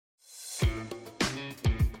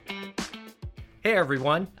Hey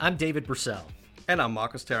everyone, I'm David Brissell. And I'm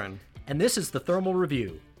Marcus Terran. And this is the Thermal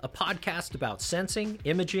Review, a podcast about sensing,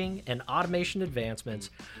 imaging, and automation advancements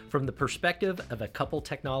from the perspective of a couple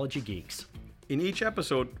technology geeks. In each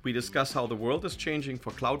episode, we discuss how the world is changing for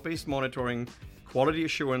cloud-based monitoring, quality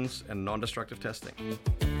assurance, and non-destructive testing.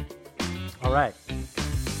 All right.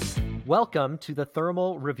 Welcome to the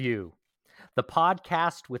Thermal Review, the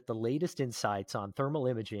podcast with the latest insights on thermal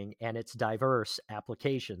imaging and its diverse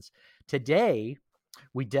applications. Today,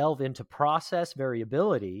 we delve into process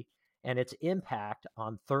variability and its impact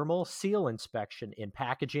on thermal seal inspection in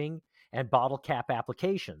packaging and bottle cap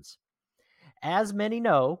applications. As many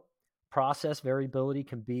know, process variability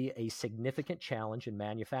can be a significant challenge in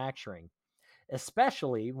manufacturing,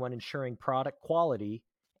 especially when ensuring product quality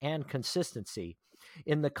and consistency.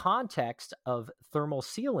 In the context of thermal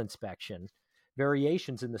seal inspection,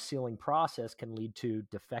 variations in the sealing process can lead to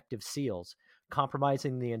defective seals,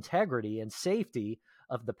 compromising the integrity and safety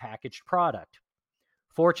of the packaged product.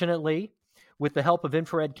 Fortunately, with the help of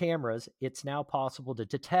infrared cameras, it's now possible to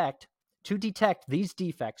detect these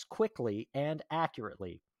defects quickly and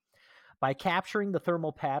accurately. By capturing the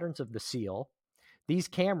thermal patterns of the seal, these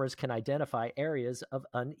cameras can identify areas of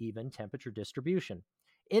uneven temperature distribution,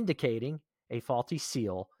 indicating a faulty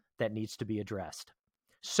seal that needs to be addressed.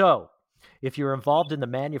 So, if you're involved in the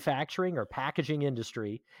manufacturing or packaging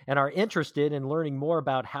industry and are interested in learning more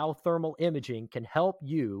about how thermal imaging can help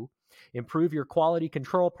you improve your quality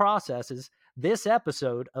control processes, this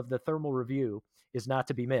episode of the Thermal Review is not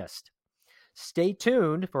to be missed. Stay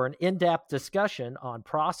tuned for an in-depth discussion on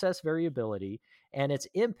process variability and its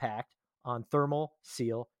impact on thermal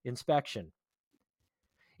seal inspection.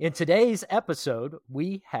 In today's episode,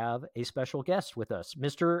 we have a special guest with us,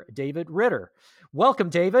 Mr. David Ritter. Welcome,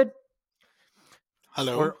 David.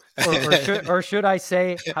 Hello. Or should I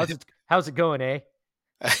say, how's it going, eh?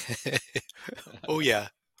 Oh yeah,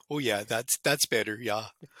 that's better. Yeah,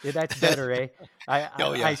 That's better, eh?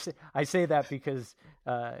 I say that because,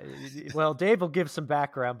 Dave will give some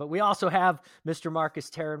background, but we also have Mr. Marcus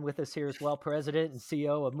Terran with us here as well, President and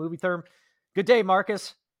CEO of MoviTHERM. Good day,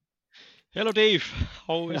 Marcus. Hello, Dave.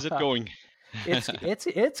 How is it going?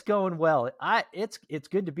 It's going well. It's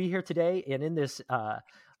good to be here today, and in this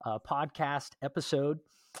podcast episode,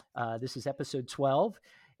 this is episode 12,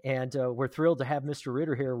 and we're thrilled to have Mr.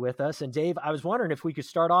 Ritter here with us. And Dave, I was wondering if we could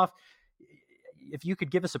start off, if you could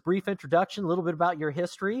give us a brief introduction, a little bit about your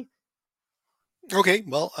history. Okay.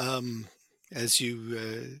 Well, as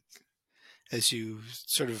you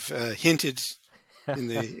sort of hinted in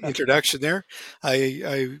the introduction there,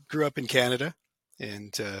 I grew up in Canada,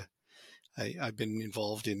 and I've been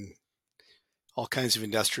involved in all kinds of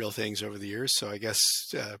industrial things over the years. So I guess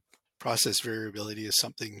process variability is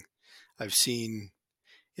something I've seen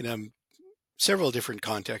in several different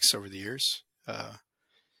contexts over the years.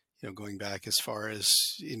 Going back as far as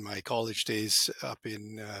in my college days up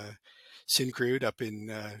in Syncrude, up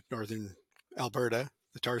in northern Alberta,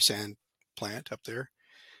 the tar sand plant up there,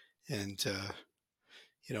 and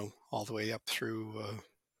all the way up through.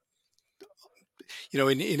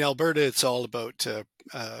 In Alberta, it's all about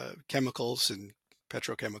chemicals and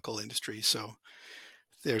petrochemical industry. So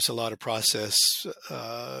there's a lot of process,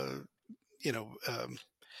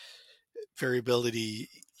 variability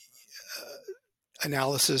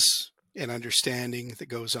analysis and understanding that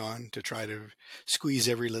goes on to try to squeeze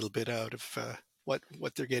every little bit out of what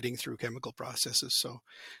they're getting through chemical processes. So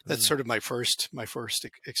that's sort of my first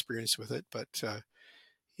experience with it. But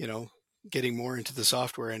getting more into the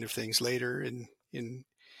software end of things later in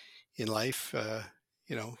life,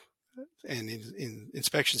 and in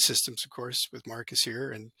inspection systems, of course, with Marcus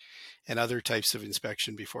here and other types of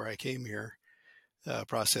inspection before I came here,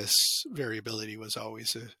 process variability was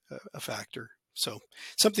always a factor. So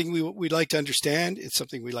something we'd like to understand. It's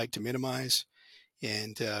something we like to minimize.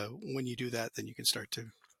 And when you do that, then you can start to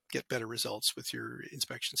get better results with your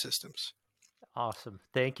inspection systems. Awesome.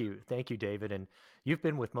 Thank you, David. And you've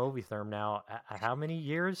been with MoviTHERM now, how many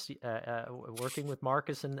years working with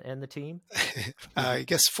Marcus and the team? I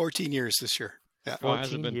guess 14 years this year. Yeah.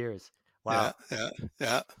 14 years. Wow.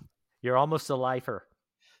 Yeah. You're almost a lifer.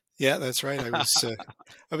 Yeah, that's right. I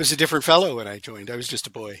was a different fellow when I joined. I was just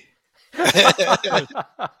a boy.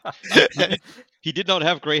 He did not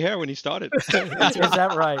have gray hair when he started. Is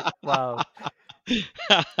that right? Wow.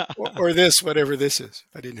 or whatever this is.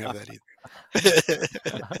 I didn't have that either.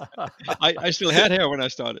 I still had hair when I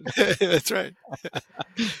started. That's right.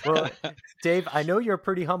 Well, Dave, I know you're a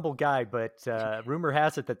pretty humble guy, but rumor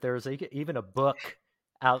has it that there's even a book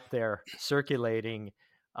out there circulating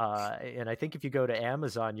And I think if you go to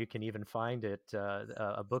Amazon, you can even find it,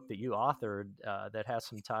 a book that you authored that has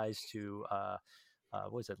some ties to,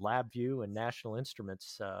 what was it, LabVIEW and National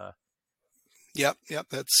Instruments. Yep.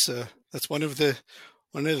 That's one of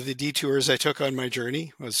the detours I took on my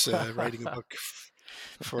journey was writing a book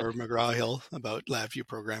for McGraw-Hill about LabVIEW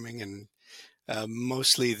programming and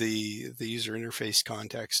mostly the user interface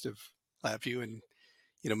context of LabVIEW and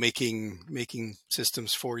making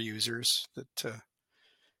systems for users that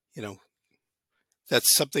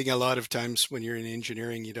that's something a lot of times when you're in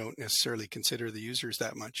engineering you don't necessarily consider the users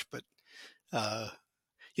that much, but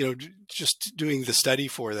just doing the study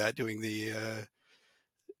for that, doing the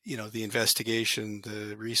the investigation,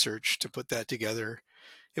 the research to put that together.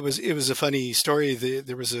 It was a funny story.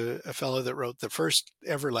 There was a fellow that wrote the first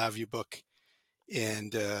ever LabVIEW book,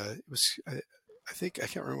 and it was I think I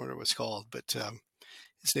can't remember what it was called, but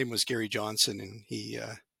his name was Gary Johnson, and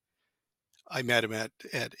I met him at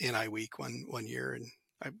NI Week one year, and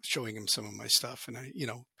I'm showing him some of my stuff, and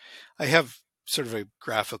I have sort of a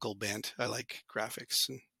graphical bent. I like graphics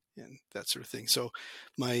and that sort of thing. So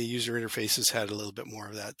my user interfaces had a little bit more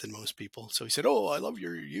of that than most people. So he said, "Oh, I love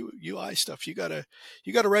your UI stuff. You gotta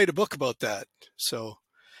write a book about that." So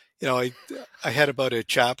I had about a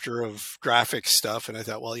chapter of graphics stuff, and I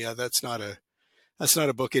thought, well, yeah, that's not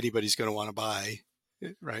a book anybody's going to want to buy,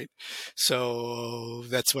 right? So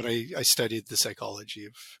that's when I studied the psychology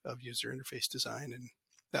of user interface design, and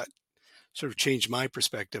that sort of changed my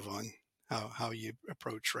perspective on how you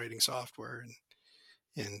approach writing software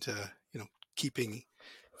and keeping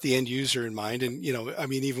the end user in mind. And I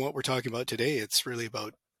mean, even what we're talking about today, it's really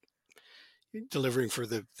about delivering for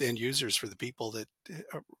the end users, for the people that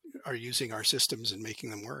are using our systems and making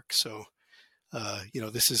them work. So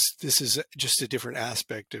this is just a different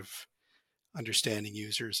aspect of understanding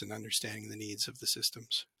users and understanding the needs of the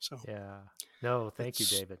systems. So Yeah. No, thank you,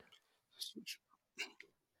 David.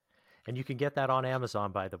 And you can get that on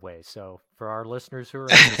Amazon, by the way. So for our listeners who are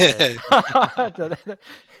interested,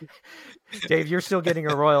 Dave, you're still getting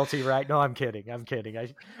a royalty, right? No, I'm kidding.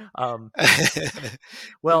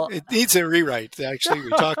 Well, it needs a rewrite. Actually, we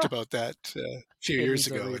talked about that a few years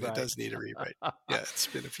ago, and it does need a rewrite. Yeah, it's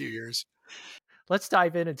been a few years. Let's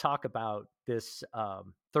dive in and talk about this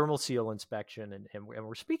thermal seal inspection, and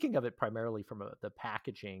we're speaking of it primarily from the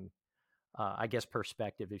packaging, I guess,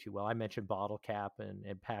 perspective, if you will. I mentioned bottle cap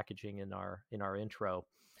and packaging in our intro.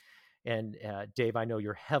 And Dave, I know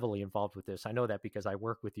you're heavily involved with this. I know that because I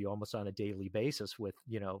work with you almost on a daily basis with,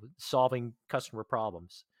 solving customer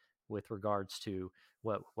problems with regards to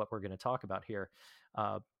what we're going to talk about here.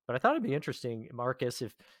 But I thought it'd be interesting, Marcus,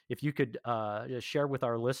 if you could share with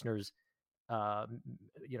our listeners,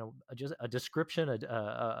 just a description,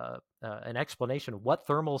 an explanation of what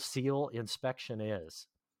thermal seal inspection is.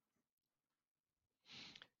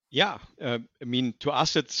 Yeah, I mean, to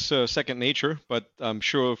us it's second nature, but I'm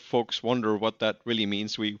sure folks wonder what that really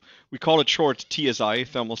means. We call it short TSI,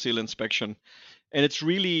 thermal seal inspection, and it's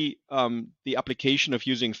really the application of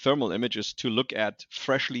using thermal images to look at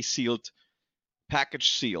freshly sealed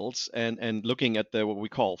package seals and looking at what we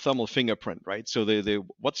call thermal fingerprint, right? So the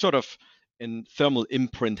what sort of thermal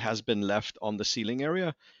imprint has been left on the sealing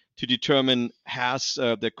area to determine has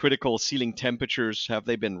the critical sealing temperatures, have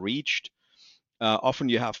they been reached? Often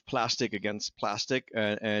you have plastic against plastic,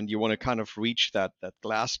 and you want to kind of reach that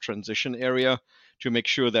glass transition area to make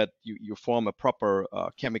sure that you form a proper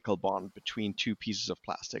chemical bond between two pieces of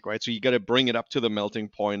plastic, right? So you got to bring it up to the melting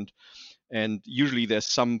point, and usually there's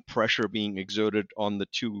some pressure being exerted on the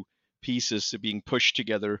two pieces being pushed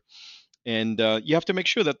together. And you have to make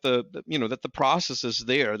sure that the process is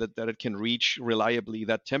there, that it can reach reliably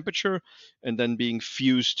that temperature and then being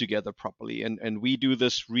fused together properly. And we do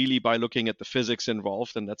this really by looking at the physics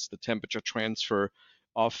involved, and that's the temperature transfer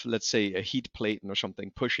of, let's say, a heat plate or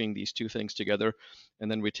something, pushing these two things together.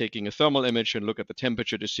 And then we're taking a thermal image and look at the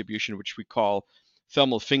temperature distribution, which we call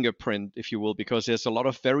thermal fingerprint, if you will, because there's a lot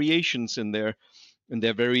of variations in there, and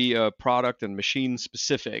they're very product and machine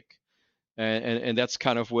specific. And that's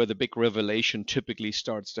kind of where the big revelation typically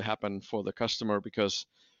starts to happen for the customer, because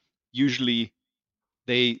usually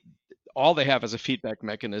all they have as a feedback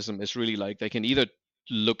mechanism is really like they can either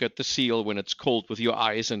look at the seal when it's cold with your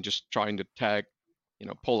eyes and just trying to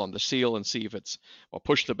pull on the seal and see if or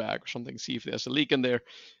push the bag or something, see if there's a leak in there,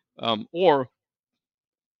 or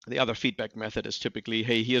the other feedback method is typically,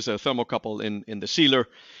 hey, here's a thermocouple in the sealer.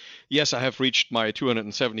 Yes, I have reached my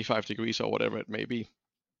 275 degrees or whatever it may be.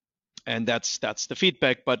 And that's the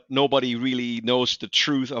feedback, but nobody really knows the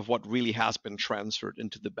truth of what really has been transferred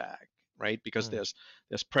into the bag, right? Because there's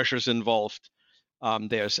pressures involved.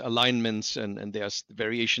 There's alignments and there's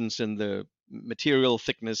variations in the material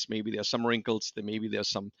thickness. Maybe there's some wrinkles. Maybe there's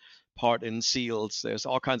some part in seals. There's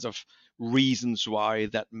all kinds of reasons why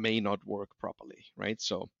that may not work properly, right?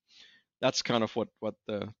 So that's kind of what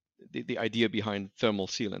the idea behind thermal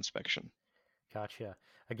seal inspection. Gotcha.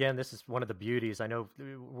 Again, this is one of the beauties. I know,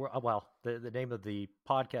 well, the name of the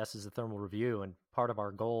podcast is the Thermal Review, and part of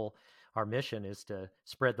our goal, our mission, is to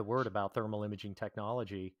spread the word about thermal imaging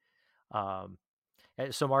technology.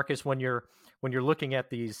 So, Marcus, when you're looking at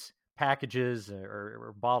these packages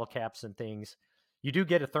or bottle caps and things, you do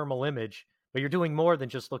get a thermal image, but you're doing more than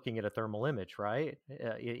just looking at a thermal image, right?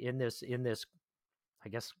 In this, I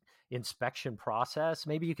guess, inspection process.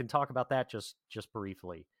 Maybe you can talk about that just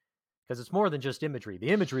briefly, because it's more than just imagery. The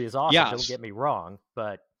imagery is awesome, don't get me wrong,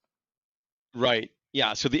 but... Right.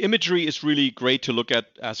 Yeah. So the imagery is really great to look at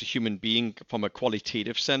as a human being from a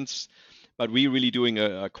qualitative sense, but we're really doing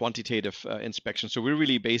a quantitative inspection. So we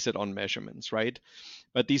really base it on measurements, right?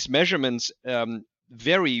 But these measurements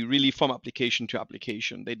vary really from application to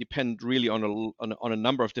application. They depend really on a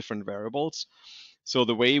number of different variables. So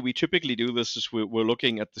the way we typically do this is we're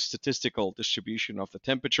looking at the statistical distribution of the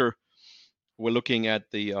temperature. We're looking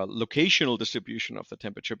at the locational distribution of the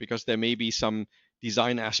temperature, because there may be some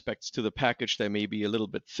design aspects to the package. There may be a little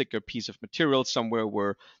bit thicker piece of material somewhere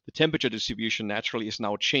where the temperature distribution naturally is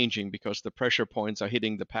now changing because the pressure points are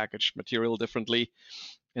hitting the packaged material differently.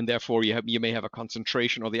 And therefore you may have a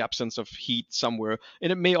concentration or the absence of heat somewhere.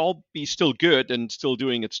 And it may all be still good and still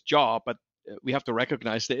doing its job, but we have to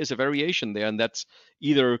recognize there is a variation there, and that's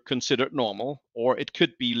either considered normal or it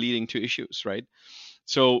could be leading to issues, right?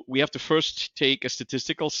 So we have to first take a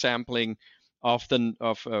statistical sampling of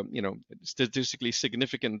statistically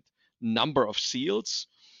significant number of seals,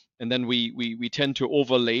 and then we tend to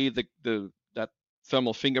overlay that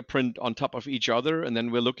thermal fingerprint on top of each other, and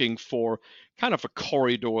then we're looking for kind of a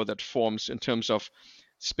corridor that forms in terms of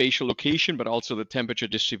spatial location, but also the temperature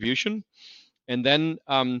distribution, and then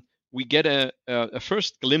we get a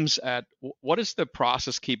first glimpse at what is the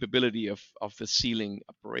process capability of the sealing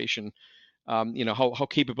operation. How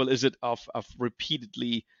capable is it of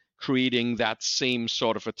repeatedly creating that same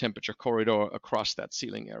sort of a temperature corridor across that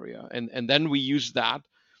sealing area, and then we use that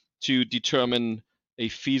to determine a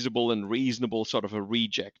feasible and reasonable sort of a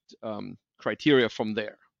reject criteria from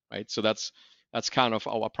there, right? So that's kind of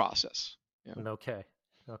our process. Yeah.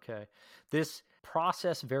 Okay. This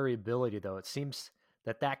process variability, though, it seems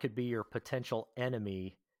that could be your potential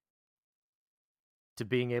enemy to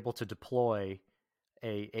being able to deploy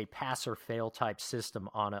a pass or fail type system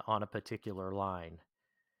on a particular line.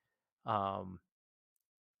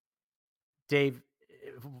 Dave,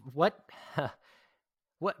 what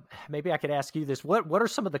maybe I could ask you this: what are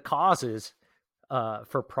some of the causes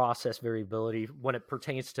for process variability when it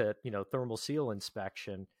pertains to thermal seal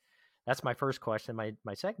inspection? That's my first question. My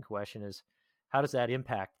second question is, how does that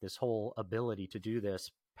impact this whole ability to do this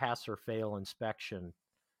pass or fail inspection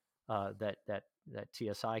that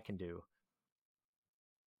TSI can do?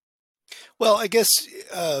 Well, I guess,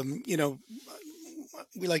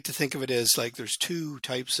 we like to think of it as like there's two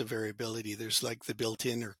types of variability. There's like the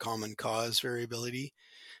built-in or common cause variability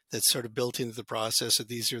that's sort of built into the process. So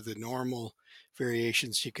these are the normal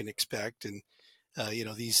variations you can expect. And,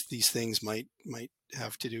 these things might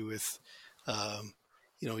have to do with,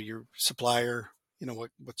 your supplier,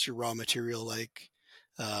 what's your raw material like?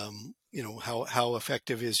 How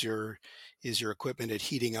effective is your equipment at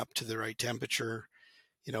heating up to the right temperature?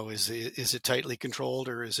 Is it tightly controlled,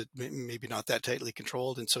 or is it maybe not that tightly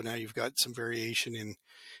controlled? And so now you've got some variation in,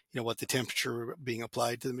 what the temperature being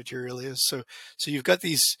applied to the material is. So you've got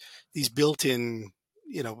these built-in,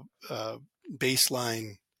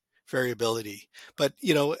 baseline variability. But,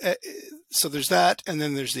 so there's that, and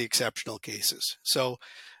then there's the exceptional cases. So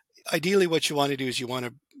ideally what you want to do is you want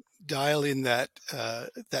to dial in that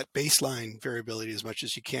baseline variability as much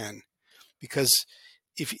as you can, because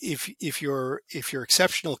if your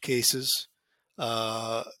exceptional cases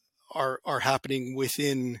are happening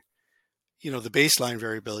within the baseline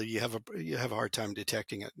variability, you have a hard time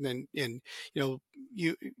detecting it. And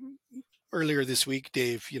you earlier this week,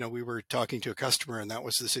 Dave, we were talking to a customer, and that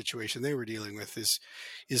was the situation they were dealing with.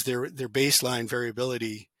 Is their baseline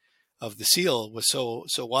variability of the seal was so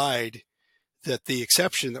wide that the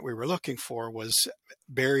exception that we were looking for was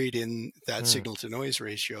buried in that signal to noise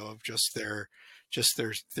ratio of just their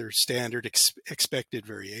standard expected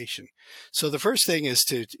variation. So the first thing is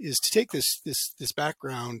to take this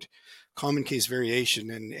background common case variation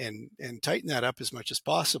and tighten that up as much as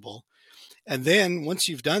possible. And then once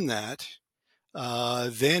you've done that,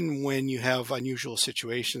 then when you have unusual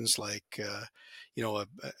situations like a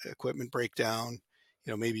equipment breakdown,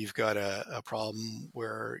 maybe you've got a problem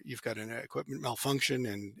where you've got an equipment malfunction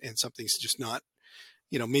and something's just not,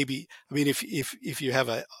 maybe, I mean, if you have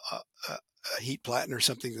a heat platen or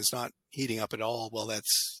something that's not heating up at all, well,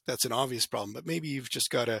 that's an obvious problem. But maybe you've just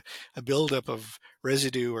got a buildup of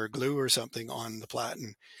residue or glue or something on the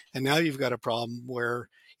platen, and now you've got a problem where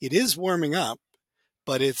it is warming up,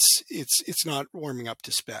 but it's not warming up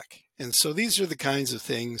to spec. And so these are the kinds of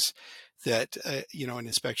things that an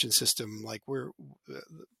inspection system like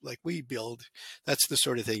we build, that's the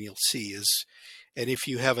sort of thing you'll see is, and if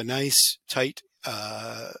you have a nice tight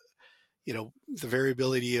the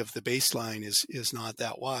variability of the baseline is not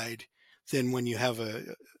that wide, then when you have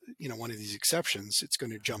one of these exceptions, it's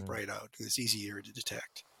going to jump right out and it's easier to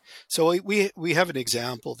detect. So we have an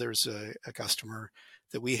example. There's a customer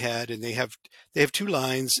that we had, and they have two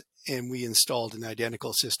lines, and we installed an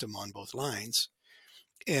identical system on both lines.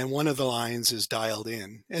 And one of the lines is dialed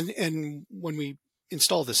in, and when we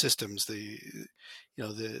install the systems, the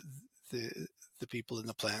people in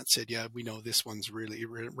the plant said, yeah, we know this one's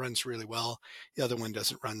runs really well. The other one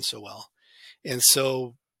doesn't run so well. And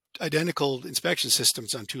so identical inspection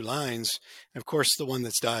systems on two lines. And of course, the one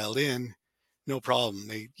that's dialed in, no problem.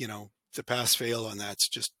 The pass fail on that's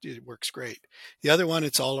just, it works great. The other one,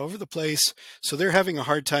 it's all over the place. So they're having a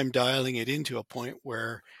hard time dialing it into a point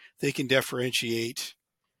where they can differentiate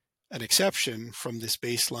an exception from this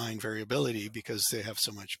baseline variability because they have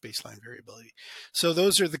so much baseline variability. So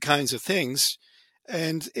those are the kinds of things.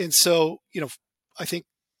 And so, I think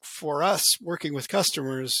for us working with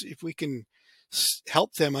customers, if we can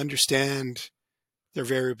help them understand their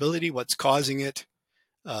variability, what's causing it,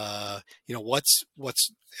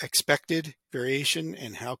 what's expected variation,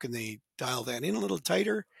 and how can they dial that in a little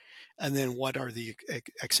tighter, and then what are the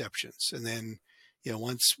exceptions, and then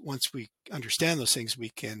once we understand those things, we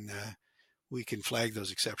can flag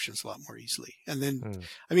those exceptions a lot more easily. And then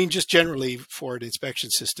I mean, just generally for an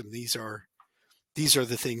inspection system, these are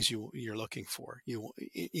the things you're looking for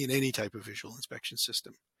in any type of visual inspection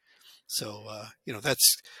system. So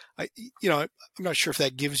I'm not sure if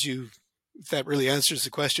that really answers the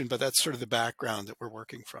question, but that's sort of the background that we're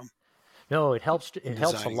working from. No, it helps. It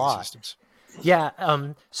helps a lot. Yeah.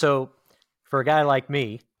 So for a guy like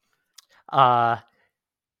me,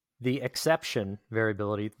 the exception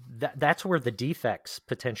variability, that's where the defects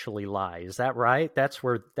potentially lie. Is that right? That's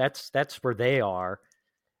where they are.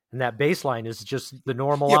 And that baseline is just the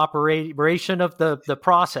normal operation of the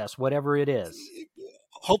process, whatever it is.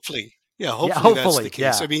 Hopefully. Yeah, hopefully that's the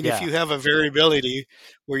case. Yeah, I mean, if you have a variability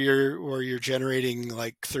where you're generating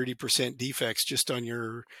like 30% defects just on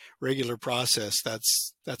your regular process,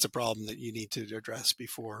 that's a problem that you need to address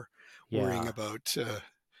before worrying about.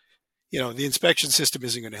 The inspection system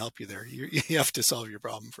isn't going to help you there. You have to solve your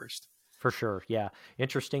problem first. For sure, yeah.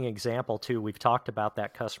 Interesting example too. We've talked about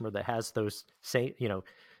that customer that has those same,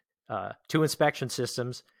 two inspection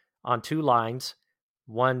systems on two lines.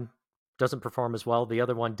 One doesn't perform as well, the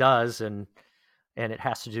other one does, and it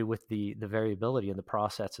has to do with the variability in the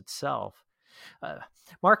process itself.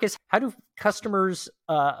 Marcus, how do customers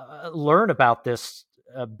learn about this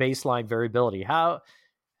baseline variability? How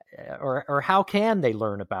can they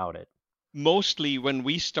learn about it? Mostly when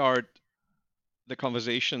we start the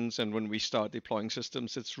conversations and when we start deploying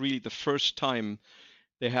systems, it's really the first time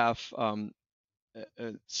they have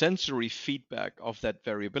sensory feedback of that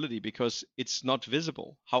variability, because it's not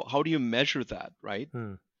visible. How do you measure that, right?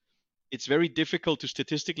 It's very difficult to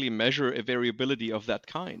statistically measure a variability of that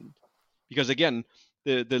kind, because again,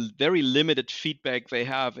 the very limited feedback they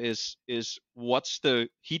have is what's the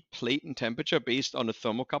heat plate and temperature based on a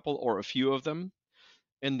thermocouple or a few of them,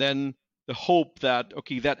 and then the hope that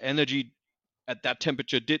that energy at that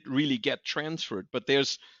temperature did really get transferred. But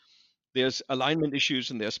there's alignment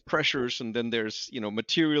issues, and there's pressures, and then there's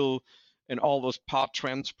material and all those part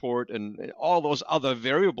transport and all those other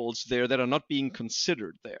variables there that are not being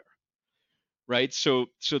considered there, right? So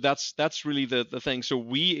that's really the thing. So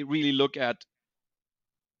we really look at,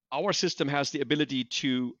 our system has the ability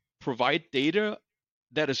to provide data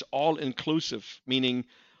that is all inclusive, meaning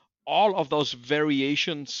all of those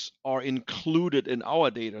variations are included in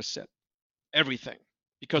our data set, everything.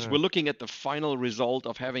 Because we're looking at the final result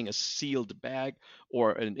of having a sealed bag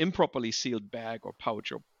or an improperly sealed bag or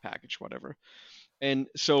pouch or package, whatever. And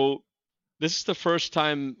so this is the first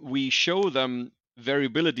time we show them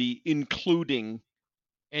variability, including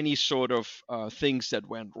any sort of things that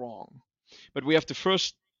went wrong. But we have to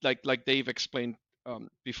first, like Dave explained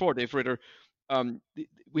before, Dave Ritter,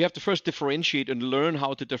 we have to first differentiate and learn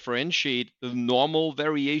how to differentiate the normal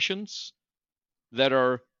variations that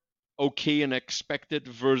are okay and expected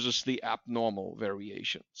versus the abnormal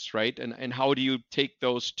variations, right? And how do you take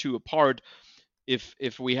those two apart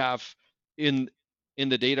if we have in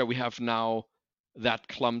the data we have now that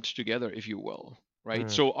clumped together, if you will, right?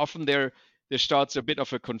 So often there starts a bit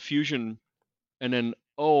of a confusion, and then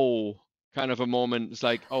kind of a moment. It's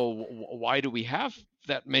like, why do we have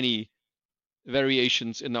that many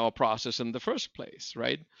variations in our process in the first place,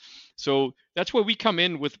 right? So that's where we come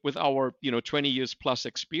in with our 20 years plus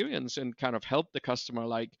experience and kind of help the customer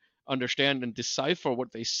like understand and decipher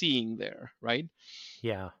what they're seeing there, right?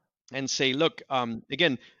 Yeah. And say, look,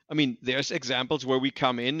 again, I mean, there's examples where we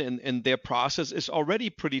come in and their process is already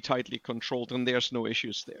pretty tightly controlled and there's no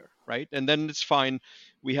issues there, right? And then it's fine.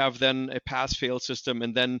 We have then a pass-fail system,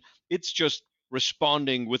 and then it's just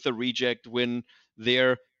responding with a reject when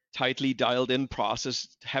their tightly dialed in process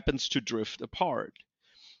happens to drift apart.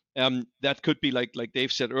 That could be like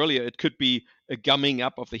Dave said earlier, it could be a gumming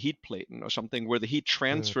up of the heat platen or something where the heat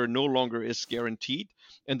transfer no longer is guaranteed.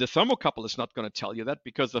 And the thermocouple is not going to tell you that,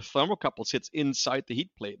 because the thermocouple sits inside the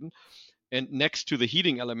heat platen and next to the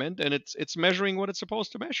heating element, and it's measuring what it's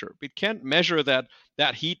supposed to measure. It can't measure that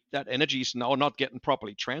heat, that energy is now not getting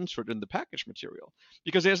properly transferred in the package material,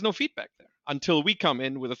 because there's no feedback there until we come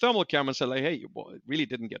in with a thermal camera and say, like, hey, well, it really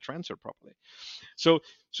didn't get transferred properly. So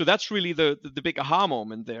that's really the big aha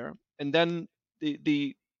moment there. And then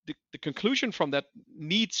the conclusion from that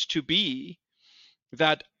needs to be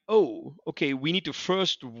that, okay, we need to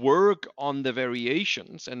first work on the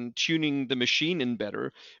variations and tuning the machine in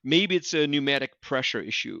better. Maybe it's a pneumatic pressure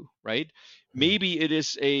issue, right? Maybe it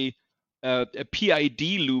is a PID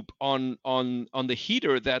loop on the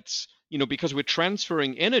heater that's, because we're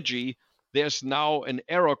transferring energy, there's now an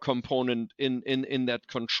error component in that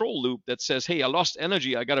control loop that says, hey, I lost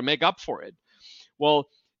energy, I got to make up for it. Well,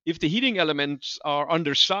 if the heating elements are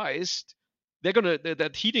undersized,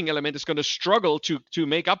 that heating element is gonna struggle to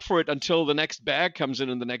make up for it until the next bag comes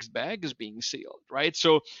in and the next bag is being sealed, right?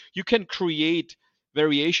 So you can create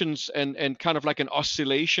variations and kind of like an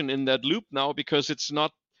oscillation in that loop now, because it's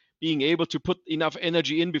not being able to put enough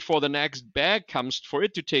energy in before the next bag comes for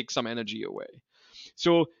it to take some energy away.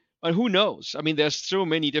 So, and who knows? I mean, there's so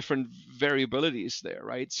many different variabilities there,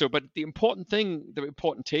 right? So, but the important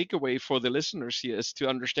takeaway for the listeners here is to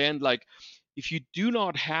understand, like, if you do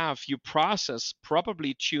not have your process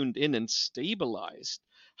properly tuned in and stabilized,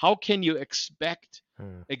 how can you expect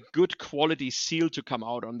a good quality seal to come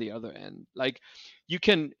out on the other end? Like, you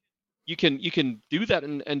can do that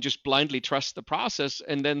and just blindly trust the process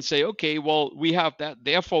and then say, okay, well, we have that,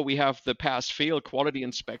 therefore we have the pass fail quality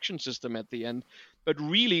inspection system at the end. But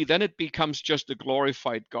really, then it becomes just a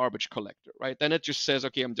glorified garbage collector, right? Then it just says,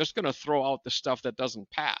 okay, I'm just going to throw out the stuff that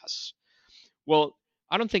doesn't pass. Well,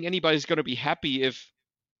 I don't think anybody's going to be happy if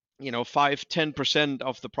 5-10%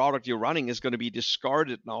 of the product you're running is going to be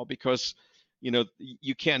discarded now because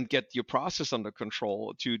you can't get your process under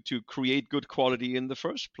control to create good quality in the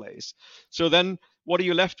first place. So then what are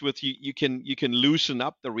you left with? You can loosen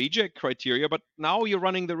up the reject criteria, but now you're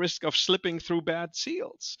running the risk of slipping through bad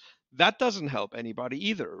seals. That doesn't help anybody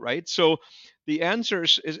either, right? So the answer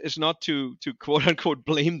is not to quote unquote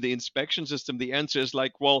blame the inspection system. The answer is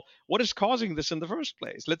like, well, what is causing this in the first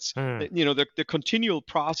place? Let's the continual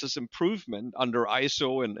process improvement under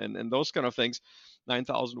ISO and those kind of things,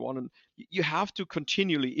 9001, and you have to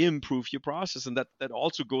continually improve your process, and that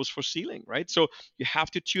also goes for sealing, right? So you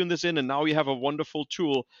have to tune this in, and now you have a wonderful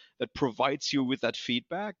tool that provides you with that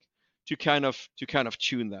feedback to kind of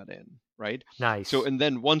tune that in, right? Nice. So, and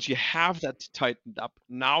then once you have that tightened up,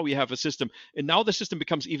 now you have a system, and now the system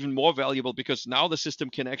becomes even more valuable, because now the system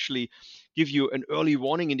can actually give you an early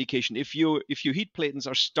warning indication. If your heat platens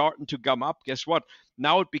are starting to gum up, guess what?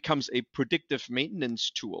 Now it becomes a predictive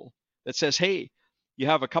maintenance tool that says, hey, you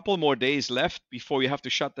have a couple more days left before you have to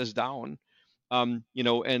shut this down, and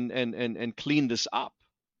clean this up.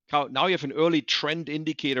 Now you have an early trend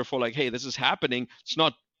indicator for like, hey, this is happening. It's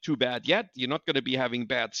not too bad yet. You're not going to be having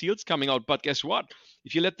bad seals coming out, but guess what?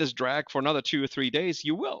 If you let this drag for another 2 or 3 days,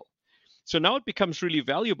 you will. So now it becomes really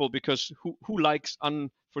valuable, because who likes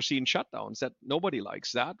unforeseen shutdowns? That nobody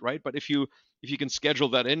likes that, right? But if you can schedule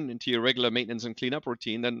that into your regular maintenance and cleanup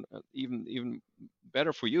routine, then even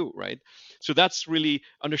better for you, right? So that's really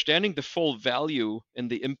understanding the full value and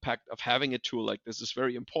the impact of having a tool like this is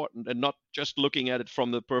very important, and not just looking at it from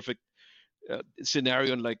the perfect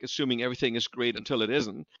scenario and like assuming everything is great until it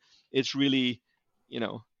isn't. It's really,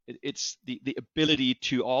 it's the ability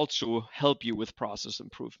to also help you with process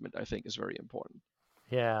improvement, I think, is very important.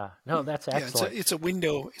 Yeah, no, that's excellent. Yeah,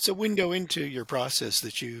 it's a window into your process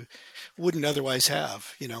that you wouldn't otherwise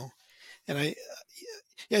have, And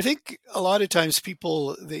I think a lot of times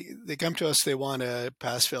people, they come to us, they want a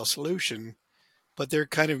pass-fail solution, but they're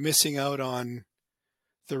kind of missing out on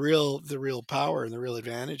the real power and the real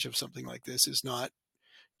advantage of something like this is not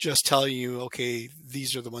just telling you, okay,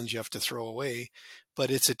 these are the ones you have to throw away, but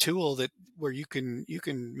it's a tool that where you can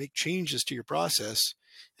make changes to your process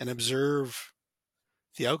and observe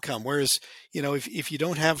the outcome. Whereas, if you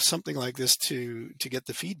don't have something like this to get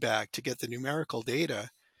the feedback, to get the numerical data,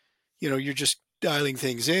 you're just dialing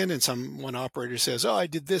things in, and one operator says, "Oh, I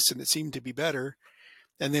did this and it seemed to be better."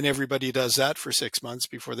 And then everybody does that for 6 months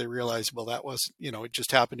before they realize, well, that was, it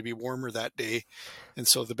just happened to be warmer that day. And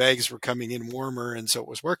so the bags were coming in warmer. And so it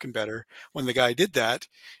was working better when the guy did that.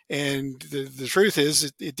 And the truth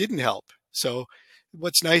is it didn't help. So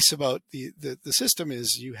what's nice about the system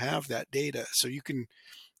is you have that data. So you can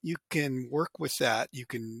work with that. You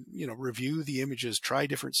can, review the images, try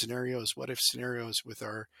different scenarios, what if scenarios with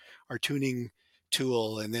our tuning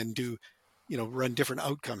tool, and then run different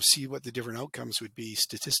outcomes, see what the different outcomes would be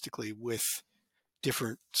statistically with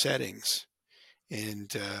different settings.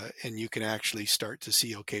 And you can actually start to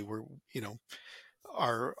see, okay,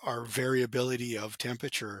 our variability of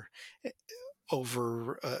temperature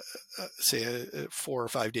over, say, a 4 or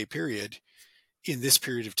 5 day period in this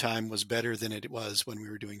period of time was better than it was when we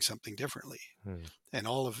were doing something differently. And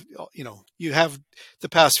you have the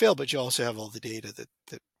pass fail, but you also have all the data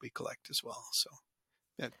that we collect as well. So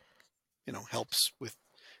that, helps with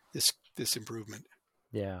this improvement.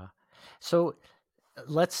 Yeah. So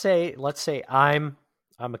let's say I'm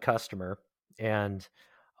a customer, and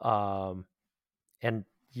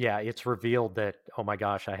yeah, it's revealed that, oh my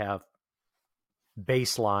gosh, I have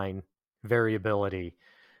baseline variability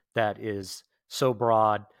that is so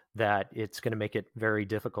broad that it's going to make it very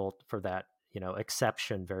difficult for that,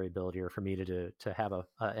 exception variability, or for me to have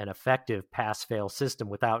an effective pass fail system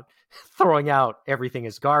without throwing out everything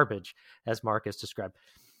as garbage, as Marcus described.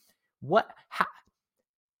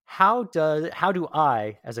 How do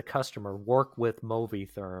I, as a customer, work with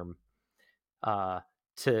MoviTHERM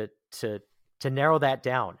to narrow that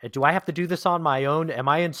down? Do I have to do this on my own? Am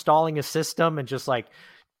I installing a system and just like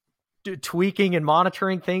tweaking and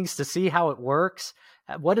monitoring things to see how it works?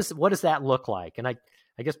 What does that look like? And I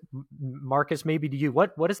guess, Marcus, maybe to you,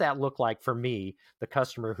 what does that look like for me, the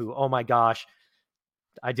customer who, oh my gosh,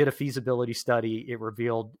 I did a feasibility study. It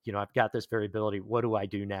revealed, I've got this variability. What do I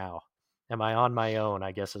do now? Am I on my own,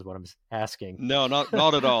 I guess is what I'm asking. No, not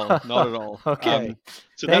at all. Not at all. Okay.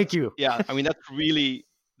 So thank you. Yeah, I mean,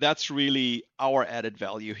 that's really our added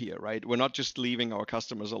value here, right? We're not just leaving our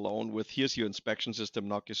customers alone with, here's your inspection system,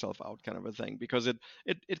 knock yourself out kind of a thing, because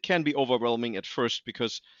it can be overwhelming at first,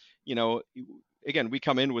 because, again, we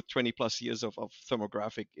come in with 20 plus years of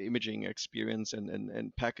thermographic imaging experience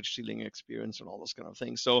and package sealing experience and all those kind of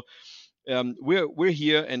things. So we're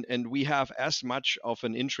here, and we have as much of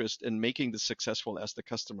an interest in making this successful as the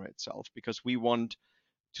customer itself, because we want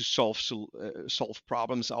to solve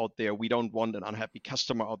problems out there. We don't want an unhappy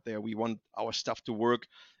customer out there. We want our stuff to work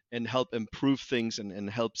and help improve things and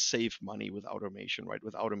help save money with automation, right?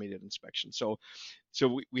 With automated inspection. So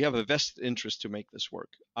we have a vested interest to make this work.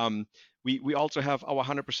 We also have our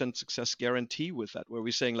 100% success guarantee with that, where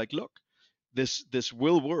we're saying, like, look, this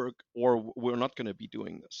will work, or we're not going to be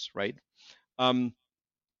doing this, right?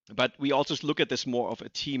 But we also look at this more of a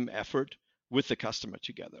team effort with the customer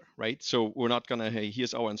together, right? So we're not gonna, hey,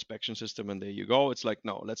 here's our inspection system and there you go. It's like,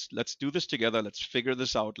 no, let's do this together. Let's figure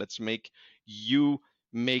this out. Let's make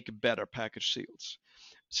better package seals.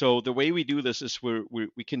 So the way we do this is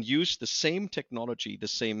we can use the same technology, the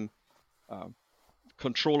same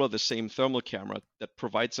controller, the same thermal camera that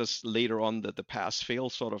provides us later on the pass fail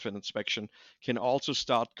sort of an inspection, can also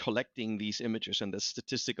start collecting these images and the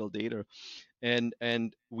statistical data, and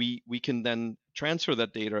we can then transfer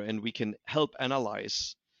that data, and we can help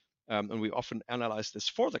analyze, and we often analyze this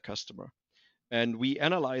for the customer, and we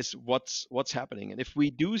analyze what's happening. And if we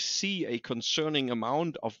do see a concerning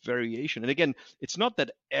amount of variation, and again, it's not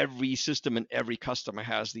that every system and every customer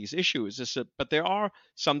has these issues, but there are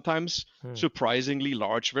sometimes surprisingly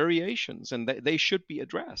large variations, and they should be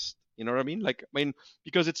addressed. You know what I mean?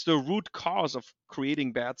 Because it's the root cause of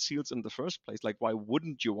creating bad seals in the first place. Like, why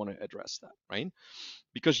wouldn't you want to address that, right?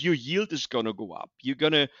 Because your yield is going to go up. You're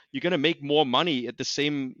gonna make more money at the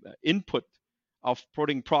same input of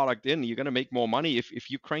putting product in. You're going to make more money if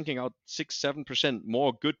you're cranking out 6-7%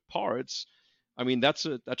 more good parts. I mean, that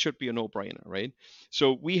should be a no-brainer, right?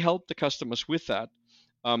 So we help the customers with that,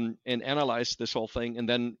 and analyze this whole thing. And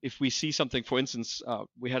then if we see something, for instance,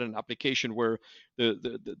 we had an application where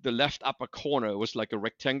the left upper corner was like a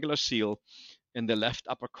rectangular seal, and the left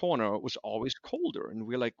upper corner was always colder. And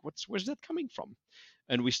we're like, where's that coming from?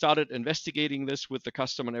 And we started investigating this with the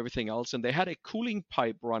customer and everything else. And they had a cooling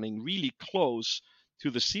pipe running really close to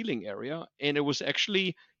the ceiling area. And it was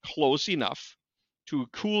actually close enough to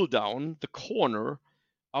cool down the corner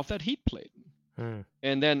of that heat plate.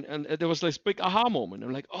 And there was this big aha moment.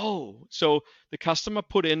 I'm like, oh, so the customer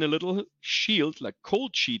put in a little shield, like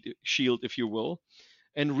cold shield, if you will,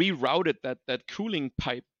 and rerouted that cooling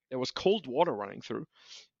pipe. There was cold water running through,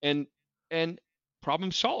 and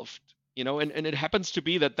problem solved. And it happens to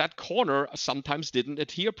be that corner sometimes didn't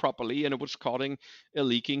adhere properly, and it was causing a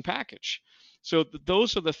leaking package. So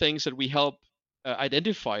those are the things that we help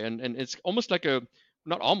identify, and it's almost like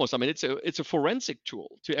not almost. I mean, it's a forensic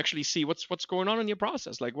tool to actually see what's going on in your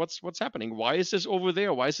process. Like what's happening? Why is this over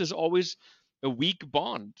there? Why is this always a weak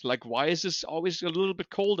bond? Like why is this always a little bit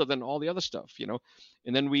colder than all the other stuff?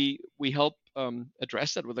 And then we help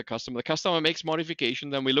address that with the customer. The customer makes modification,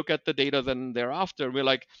 then we look at the data then thereafter, and we're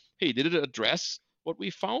like, hey, did it address what we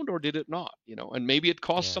found or did it not? And maybe it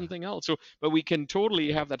caused something else. But we can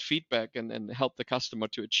totally have that feedback and help the customer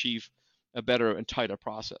to achieve a better and tighter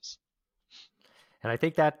process. And I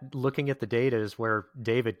think that looking at the data is where,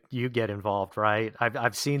 David, you get involved, right?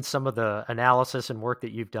 I've seen some of the analysis and work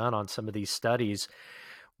that you've done on some of these studies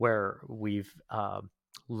where we've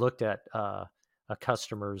looked at a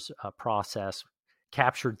customer's process,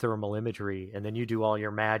 captured thermal imagery, and then you do all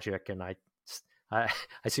your magic. And I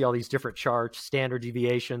see all these different charts, standard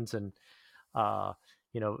deviations, and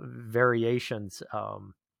variations.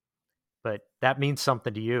 But that means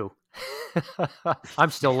something to you.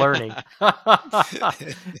 I'm still learning.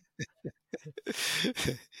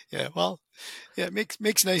 Yeah, well, yeah, it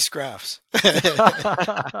makes nice graphs.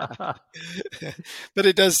 But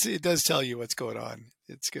it does tell you what's going on.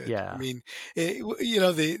 It's good. Yeah. I mean,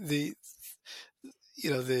 the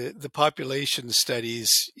population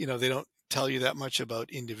studies, they don't tell you that much about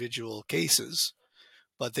individual cases,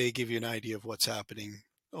 but they give you an idea of what's happening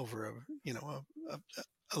over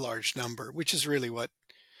a large number, which is really what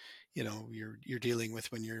you're dealing with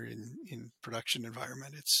when you're in production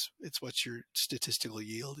environment. It's what's your statistical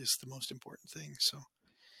yield is the most important thing. So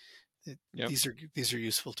these are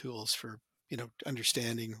useful tools for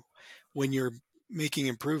understanding when you're making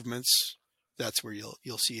improvements. That's where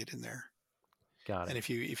you'll see it in there. Got it. And if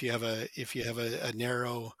you have a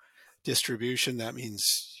narrow distribution, that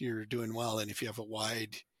means you're doing well. And if you have a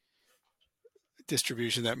wide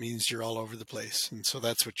distribution, that means you're all over the place. And so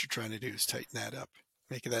that's what you're trying to do, is tighten that up,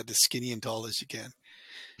 make that as skinny and tall as you can.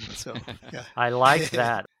 So yeah. I like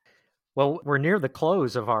that. Well, we're near the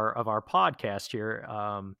close of our podcast here.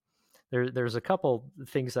 There's a couple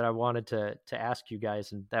things that I wanted to ask you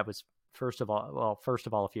guys, and that was first of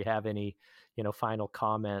all, if you have any final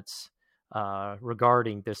comments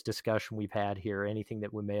regarding this discussion we've had here, anything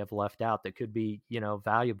that we may have left out that could be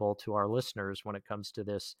valuable to our listeners when it comes to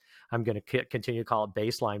this. I'm going to continue to call it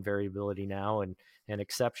baseline variability now and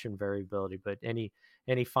exception variability, but any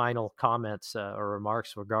final comments or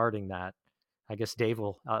remarks regarding that? I guess Dave,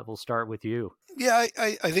 we'll start with you. Yeah,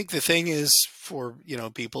 I think the thing is for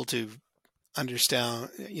people to understand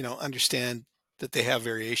that they have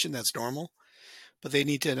variation. That's normal, but they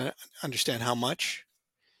need to understand how much,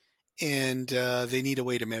 and they need a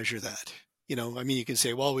way to measure that. I mean, you can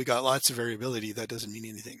say, well, we got lots of variability. That doesn't mean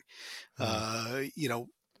anything.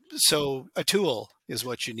 So a tool is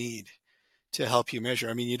what you need to help you measure.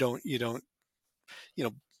 I mean, you don't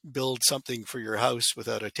build something for your house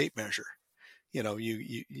without a tape measure.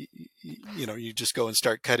 You just go and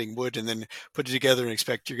start cutting wood and then put it together and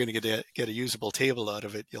expect you're going to get a usable table out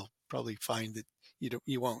of it. You'll probably find that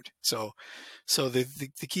you won't. So the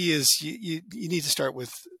key is you need to start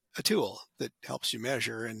with a tool that helps you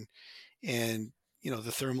measure, and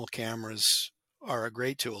the thermal cameras are a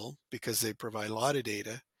great tool because they provide a lot of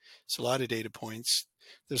data. It's a lot of data points.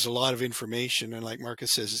 There's a lot of information, and like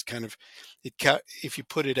Marcus says, it's kind of if you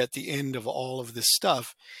put it at the end of all of this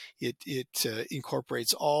stuff, it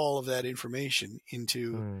incorporates all of that information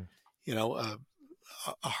into a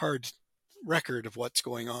hard record of what's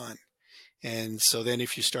going on. And so then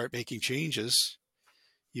if you start making changes,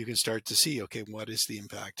 you can start to see, okay, what is the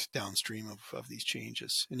impact downstream of these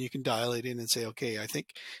changes? And you can dial it in and say, okay, I think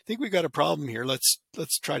we got a problem here. Let's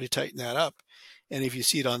try to tighten that up. And if you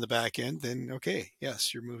see it on the back end, then okay,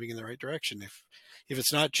 yes, you're moving in the right direction. If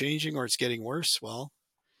it's not changing or it's getting worse, well,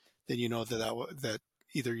 then you know that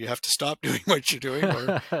either you have to stop doing what you're doing,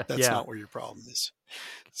 or that's not where your problem is.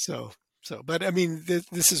 So, but I mean,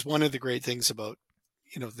 this is one of the great things about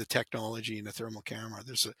the technology in a thermal camera.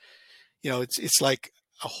 There's it's like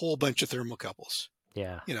a whole bunch of thermocouples,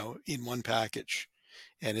 in one package.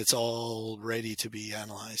 and it's all ready to be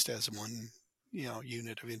analyzed as one,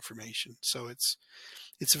 unit of information. So it's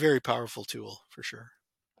a very powerful tool for sure.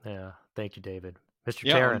 Yeah. Thank you, David. Mr.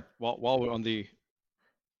 Yeah. Tarrant. While we're on the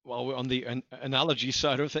analogy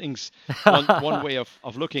side of things, one way of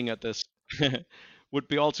looking at this would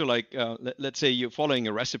be also like, let's say you're following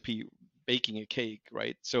a recipe, baking a cake,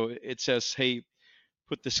 right? So it says, hey,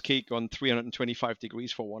 put this cake on 325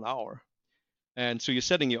 degrees for 1 hour. And so you're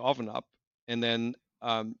setting your oven up, and then,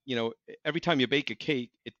 every time you bake a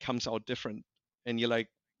cake, it comes out different. And you're like,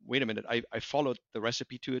 wait a minute, I followed the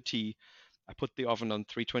recipe to a T. I put the oven on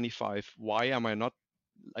 325. Why am I not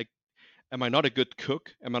a good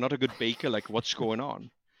cook? Am I not a good baker? Like, what's going on?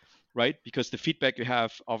 Right? Because the feedback you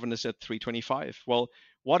have, oven is at 325. Well,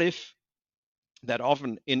 what if that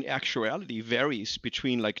oven in actuality varies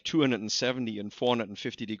between like 270 and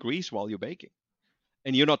 450 degrees while you're baking?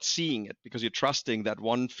 And you're not seeing it because you're trusting that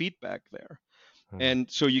one feedback there.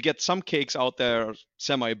 And so you get some cakes out there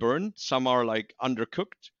semi-burned, some are like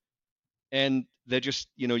undercooked, and they're just,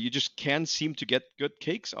 you just can't seem to get good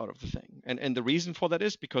cakes out of the thing. And the reason for that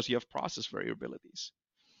is because you have process variabilities,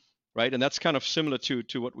 right? And that's kind of similar to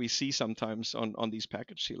what we see sometimes on these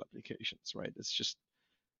package seal applications, right? It's just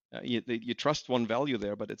you trust one value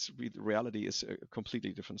there, but the reality is a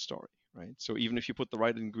completely different story, right? So even if you put the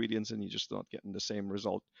right ingredients in, you're just not getting the same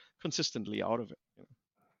result consistently out of it.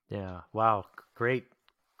 Yeah. Wow. Great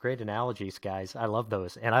analogies, guys. I love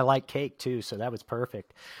those. And I like cake too, so that was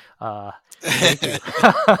perfect. Thank you.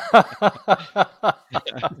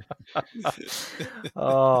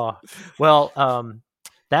 Oh, well,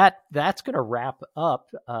 that's going to wrap up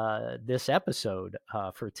this episode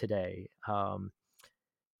for today.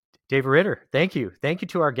 David Ritter, thank you. Thank you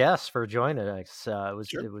to our guests for joining us. It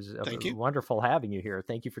was wonderful having you here.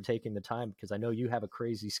 Thank you for taking the time, because I know you have a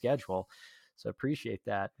crazy schedule. So appreciate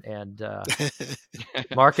that. And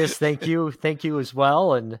Marcus, thank you as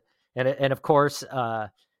well. And of course,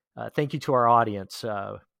 thank you to our audience.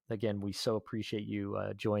 Again, we so appreciate you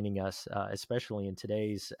joining us, especially in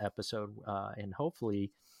today's episode. And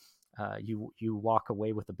hopefully you walk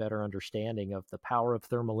away with a better understanding of the power of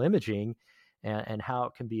thermal imaging and how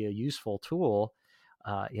it can be a useful tool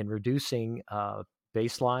in reducing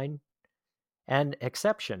baseline and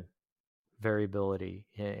exception variability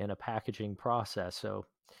in a packaging process. So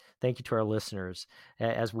thank you to our listeners.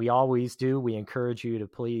 As we always do, we encourage you to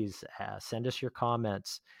please send us your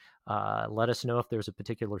comments. Let us know if there's a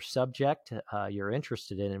particular subject you're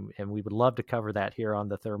interested in, and we would love to cover that here on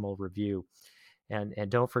the Thermal Review. And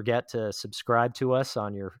don't forget to subscribe to us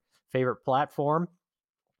on your favorite platform.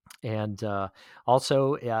 And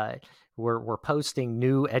also, we're posting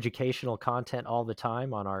new educational content all the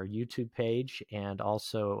time on our YouTube page, and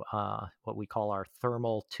also what we call our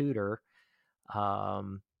Thermal Tutor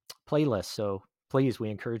playlist. So please, we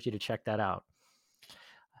encourage you to check that out.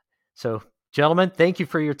 So, gentlemen, thank you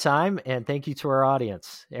for your time, and thank you to our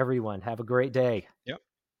audience. Everyone, have a great day. Yep.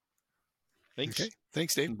 Thanks. Okay.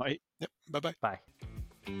 Thanks, Dave. Bye. Yep. Bye-bye. Bye.